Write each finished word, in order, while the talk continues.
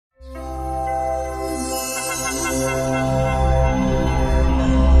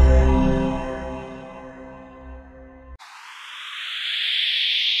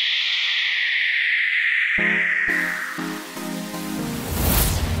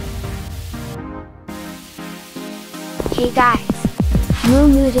Hey guys,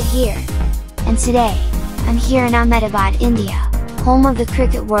 MooMooDa here, and today, I'm here in Ahmedabad, India, home of the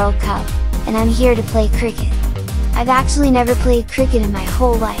Cricket World Cup, and I'm here to play cricket. I've actually never played cricket in my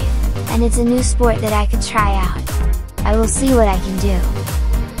whole life, and it's a new sport that I could try out. I will see what I can do.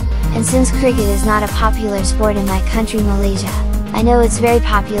 And since cricket is not a popular sport in my country Malaysia, I know it's very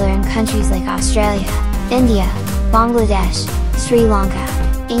popular in countries like Australia, India, Bangladesh, Sri Lanka,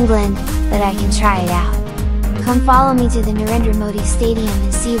 England, but I can try it out. Come follow me to the Narendra Modi Stadium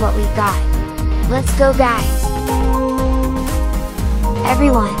and see what we've got. Let's go guys!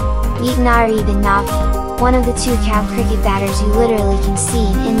 Everyone, meet Nahareeb and Navi, one of the two cow cricket batters you literally can see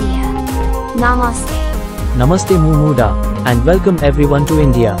in India. Namaste! Namaste MooMooDa, and welcome everyone to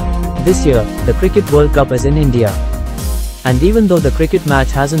India. This year, the Cricket World Cup is in India. And even though the cricket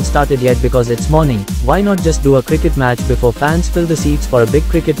match hasn't started yet because it's morning, why not just do a cricket match before fans fill the seats for a big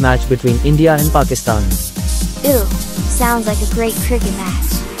cricket match between India and Pakistan? Ooh, sounds like a great cricket match.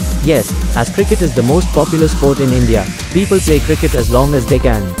 Yes, as cricket is the most popular sport in India, people play cricket as long as they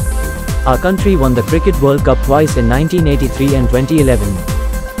can. Our country won the Cricket World Cup twice in 1983 and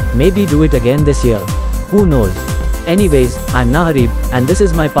 2011. Maybe do it again this year. Who knows? Anyways, I'm Nahareeb, and this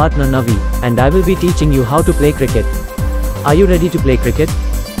is my partner Navi, and I will be teaching you how to play cricket. Are you ready to play cricket?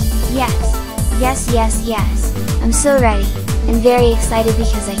 Yes. I'm so ready, and very excited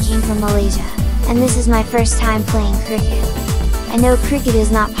because I came from Malaysia, and this is my first time playing cricket. I know cricket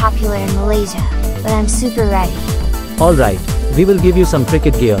is not popular in Malaysia, but I'm super ready. Alright, we will give you some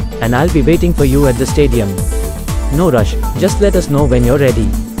cricket gear, and I'll be waiting for you at the stadium. No rush, just let us know when you're ready.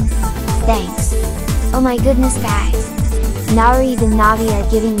 Thanks. Oh my goodness guys! Nahareeb and Navi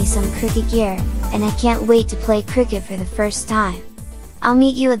are giving me some cricket gear, and I can't wait to play cricket for the first time. I'll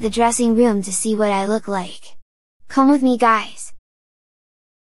meet you at the dressing room to see what I look like. Come with me guys!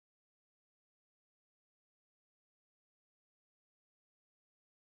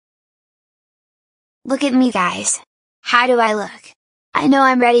 Look at me guys! How do I look? I know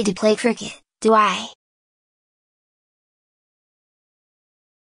I'm ready to play cricket, do I?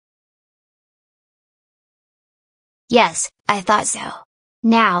 Yes, I thought so.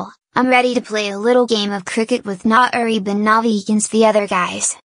 Now, I'm ready to play a little game of cricket with Nahareeb and Navi against the other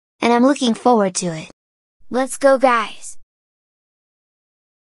guys. And I'm looking forward to it. Let's go guys!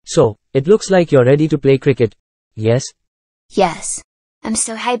 So, it looks like you're ready to play cricket. Yes? Yes. I'm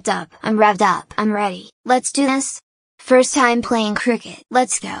so hyped up, I'm revved up, I'm ready. Let's do this! First time playing cricket,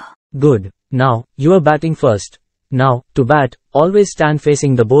 let's go! Good. Now, you are batting first. Now, to bat, always stand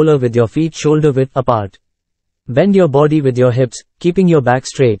facing the bowler with your feet shoulder width apart. Bend your body with your hips, keeping your back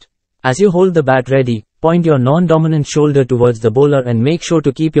straight. As you hold the bat ready, point your non-dominant shoulder towards the bowler and make sure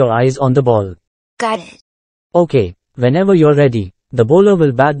to keep your eyes on the ball. Got it. Okay, whenever you're ready, the bowler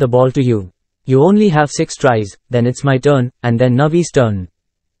will bat the ball to you. You only have 6 tries, then it's my turn, and then Navi's turn.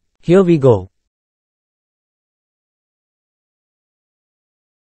 Here we go.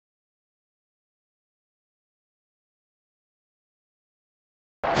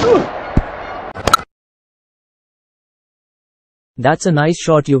 That's a nice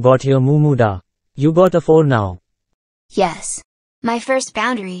shot you got here MooMooDa. You got a 4 now. Yes. My first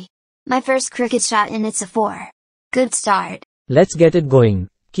boundary. My first cricket shot and it's a 4. Good start. Let's get it going.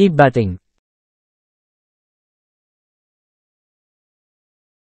 Keep batting.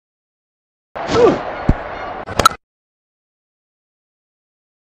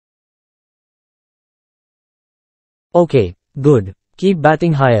 Okay, good. Keep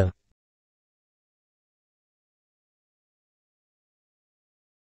batting higher.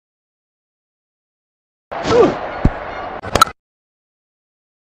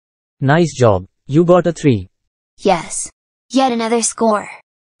 Nice job. You got a 3. Yes. Yet another score.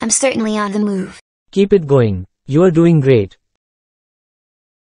 I'm certainly on the move. Keep it going. You are doing great.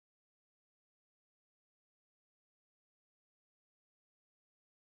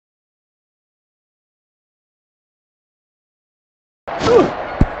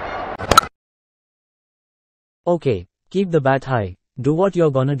 Okay, keep the bat high. Do what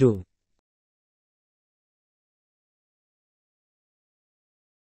you're gonna do.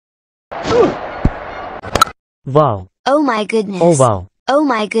 Wow. Oh my goodness. Oh wow. Oh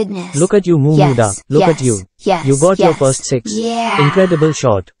my goodness. Look at you MooMooDa. Yes, Look yes, at you. Yes, You got yes. your first 6. Yeah. Incredible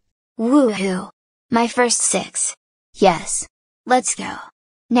shot. Woohoo. My first 6. Yes. Let's go.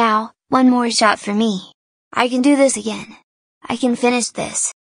 Now, one more shot for me. I can do this again. I can finish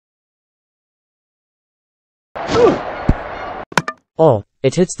this. Oh,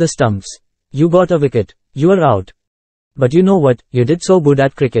 it hits the stumps. You got a wicket. You are out. But you know what, you did so good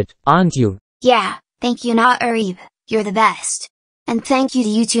at cricket, aren't you? Yeah, thank you Nahareeb, you're the best. And thank you to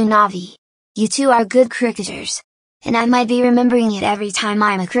you two Navi. You two are good cricketers. and I might be remembering it every time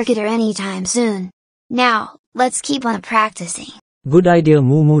I'm a cricketer anytime soon. Now, let's keep on practicing. Good idea,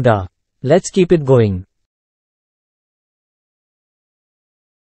 MooMooDa. Let's keep it going.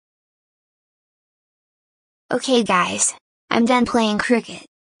 Okay guys, I'm done playing cricket.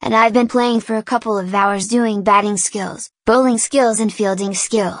 And I've been playing for a couple of hours doing batting skills, bowling skills and fielding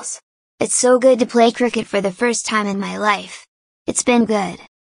skills. It's so good to play cricket for the first time in my life. It's been good.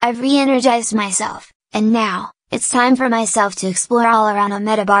 I've re-energized myself, and now, it's time for myself to explore all around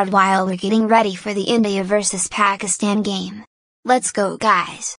Ahmedabad while we're getting ready for the India vs Pakistan game. Let's go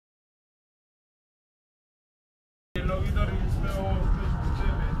guys!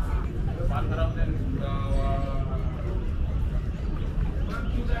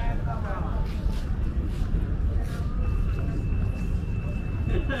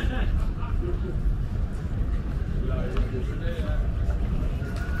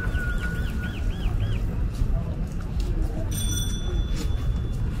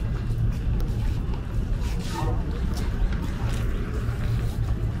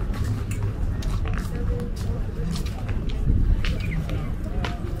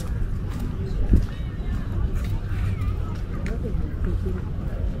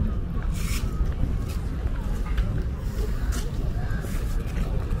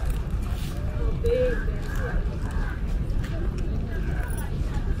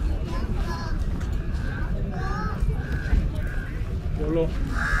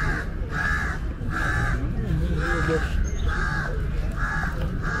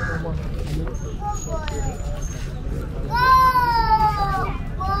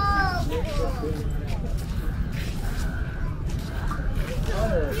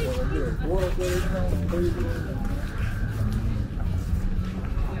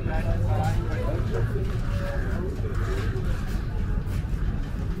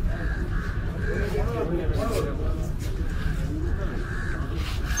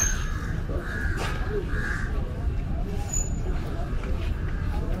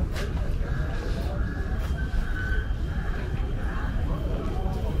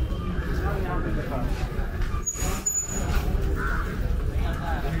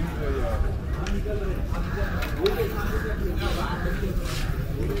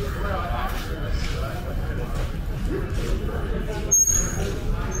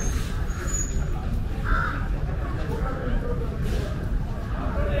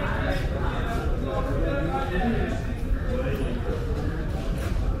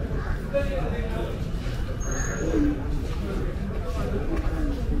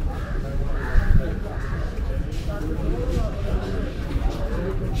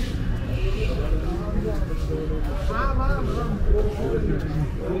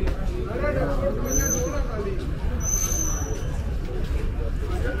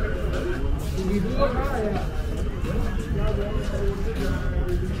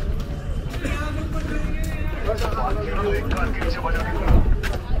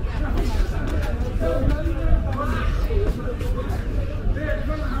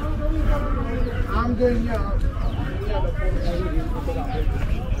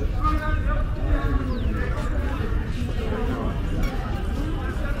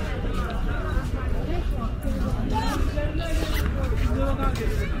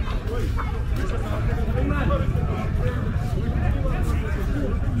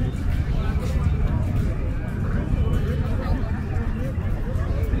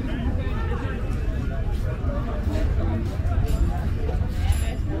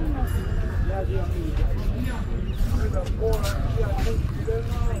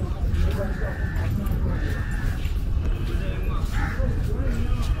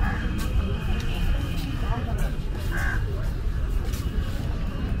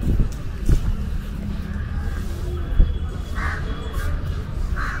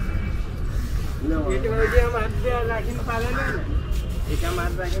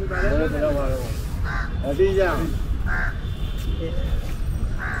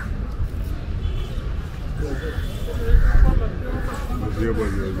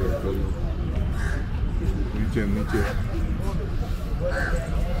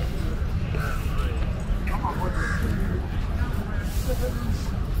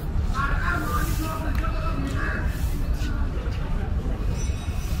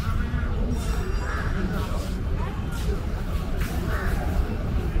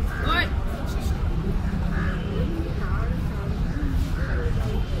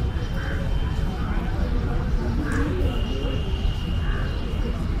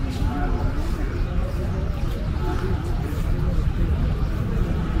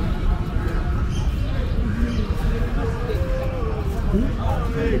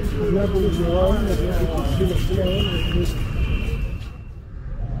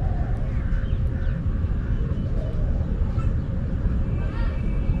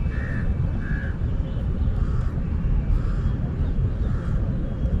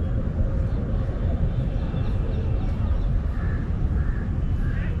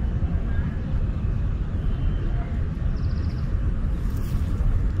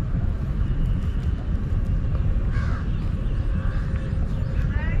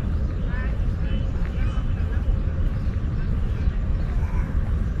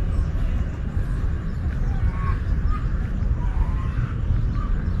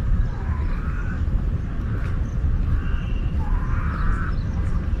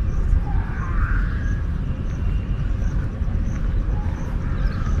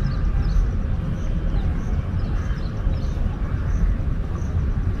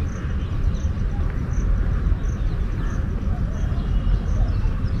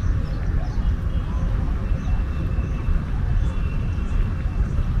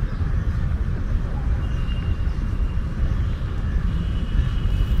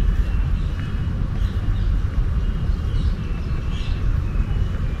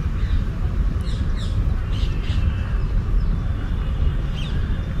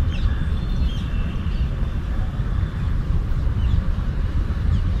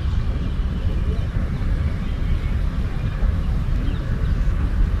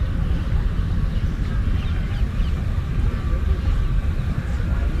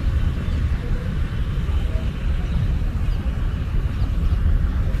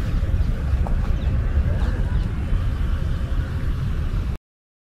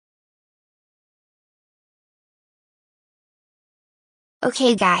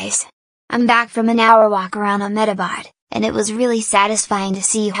 Okay guys, I'm back from an hour walk around Ahmedabad, and it was really satisfying to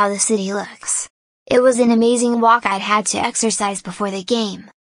see how the city looks. It was an amazing walk. I'd had to exercise before the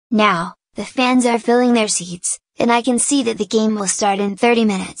game. Now, the fans are filling their seats, and I can see that the game will start in 30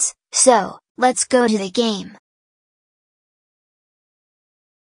 minutes, so, let's go to the game.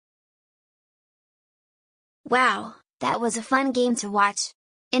 Wow, that was a fun game to watch.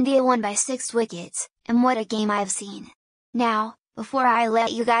 India won by 6 wickets, and what a game I've seen. Now, before I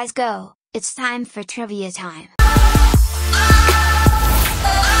let you guys go, it's time for trivia time.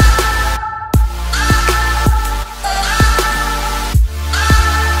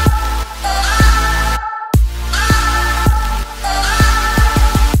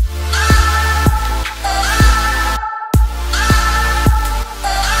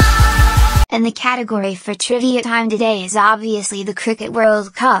 And the category for trivia time today is obviously the Cricket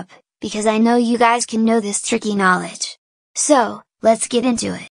World Cup, because I know you guys can know this tricky knowledge. So, let's get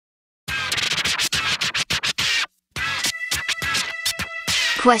into it.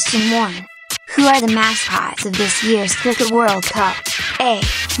 Question 1. Who are the mascots of this year's Cricket World Cup? A.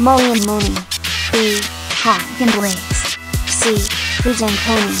 Molly and Mooney. B. Honk and Blaze. C. Pooja and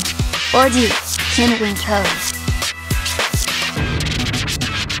Pony. Or D. Kinnet and Cove.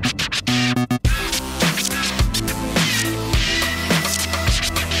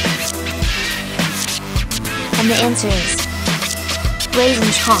 And the answer is Blaze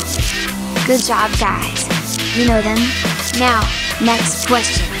and Honk. Good job guys! You know them? Now, next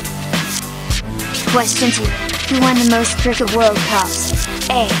question. Question 2. Who won the most Cricket World Cups?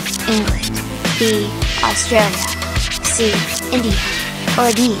 A. England. B. Australia. C. India. Or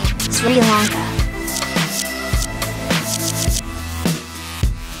D. Sri Lanka.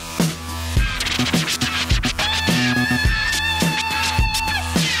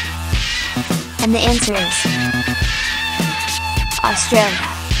 And the answer is Australia.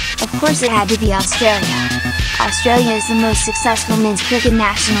 Of course it had to be Australia. Australia is the most successful men's cricket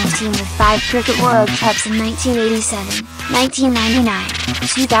national team with 5 Cricket World Cups in 1987, 1999,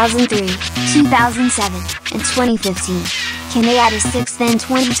 2003, 2007, and 2015. Can they add a 6th in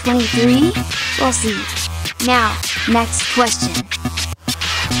 2023? We'll see. Now, next question.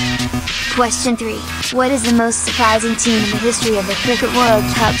 Question 3. What is the most surprising team in the history of the Cricket World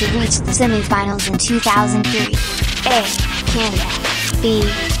Cup to reach the semi-finals in 2003? A. Canada. B.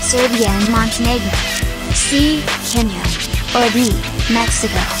 Serbia and Montenegro. C. Kenya. Or D.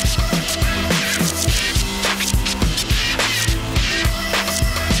 Mexico.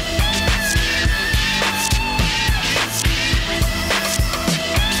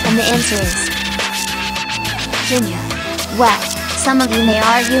 And the answer is Kenya. Well, some of you may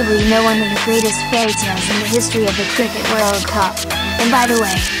arguably know one of the greatest fairy tales in the history of the Cricket World Cup. And by the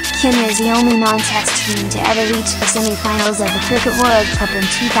way, Kenya is the only non-test team to ever reach the semi-finals of the Cricket World Cup in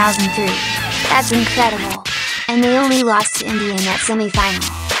 2003. That's incredible! And they only lost to India in that semi-final.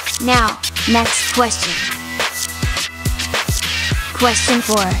 Now, next question. Question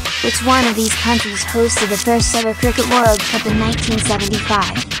 4. Which one of these countries hosted the first ever Cricket World Cup in 1975?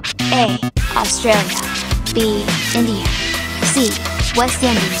 A. Australia. B. India. C. West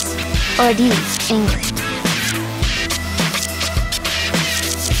Indies. Or D. England?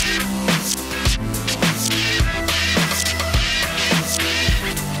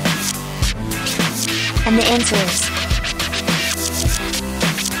 And the answer is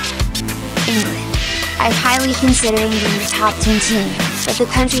England. I'd highly consider England the top 10 team, but the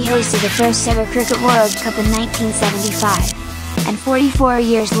country hosted the first ever Cricket World Cup in 1975. And 44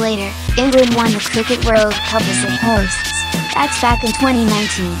 years later, England won the Cricket World Cup as their hosts. That's back in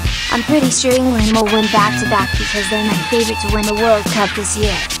 2019. I'm pretty sure England will win back-to-back because they're my favorite to win the World Cup this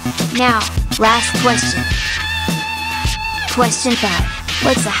year. Now, last question. Question 5.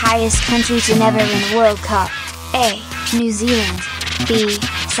 What's the highest country to never win the World Cup? A. New Zealand. B.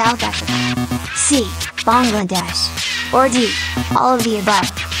 South Africa. C. Bangladesh. Or D. All of the above?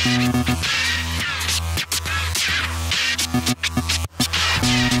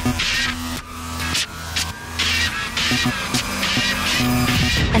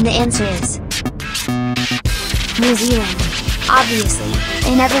 And the answer is New Zealand. Obviously,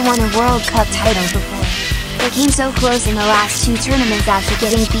 they never won a World Cup title before. They came so close in the last two tournaments after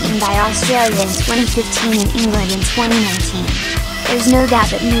getting beaten by Australia in 2015 and England in 2019. There's no doubt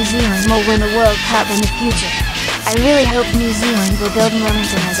that New Zealand will win the World Cup in the future. I really hope New Zealand will build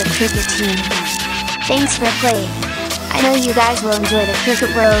momentum as a cricket team again. Thanks for playing. I know you guys will enjoy the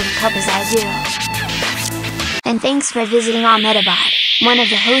Cricket World Cup as I do. And thanks for visiting Ahmedabad, one of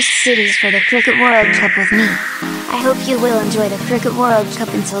the host cities for the Cricket World Cup with me. I hope you will enjoy the Cricket World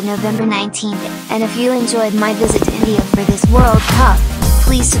Cup until November 19th, and if you enjoyed my visit to India for this World Cup,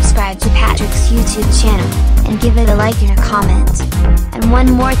 please subscribe to Patrick's YouTube channel, and give it a like and a comment. And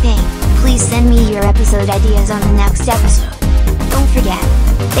one more thing, please send me your episode ideas on the next episode. Don't forget,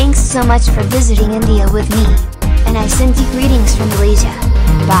 thanks so much for visiting India with me, and I send you greetings from Malaysia.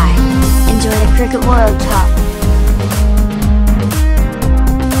 Bye. Enjoy the Cricket World Cup.